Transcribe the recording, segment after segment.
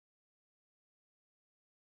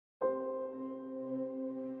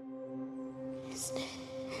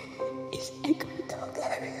is Aegon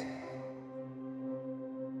Targaryen.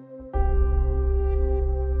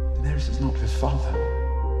 Daenerys is not his father.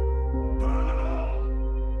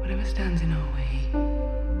 Whatever stands in our way,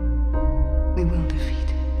 we will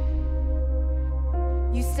defeat.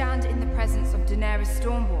 You stand in the presence of Daenerys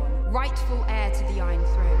Stormborn, rightful heir to the Iron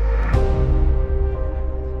Throne.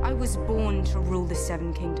 I was born to rule the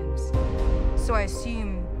Seven Kingdoms, so I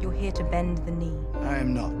assume you're here to bend the knee. I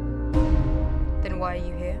am not. Then why are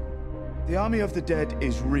you here? The army of the dead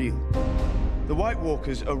is real. The White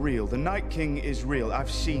Walkers are real. The Night King is real.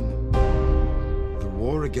 I've seen them. The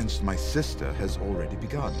war against my sister has already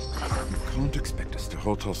begun. You can't expect us to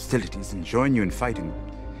halt hostilities and join you in fighting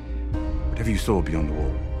whatever you saw beyond the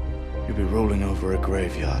wall. You'll be rolling over a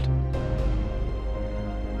graveyard.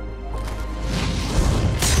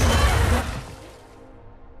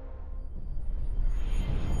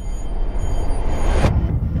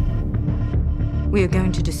 We are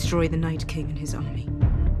going to destroy the Night King and his army.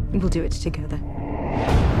 We'll do it together.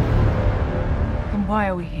 And why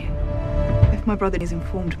are we here? If my brother has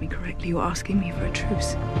informed me correctly, you're asking me for a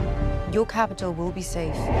truce. Your capital will be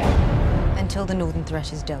safe until the Northern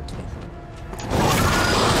threat is dealt with.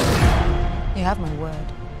 You have my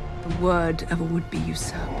word. The word of a would-be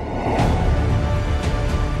usurper.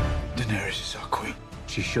 Daenerys is our queen.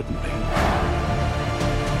 She shouldn't be.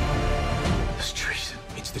 It's treason.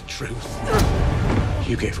 It's the truth.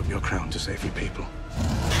 You gave up your crown to save your people.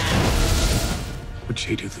 Would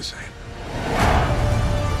she do the same?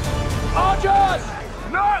 Archers!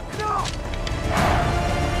 Knock!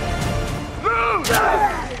 Move!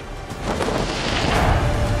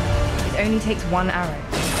 It only takes one arrow.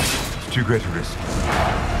 It's too great a risk.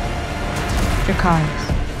 Dracarys.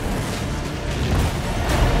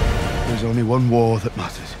 There's only one war that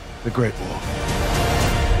matters. The Great War.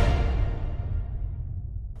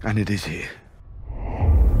 And it is here.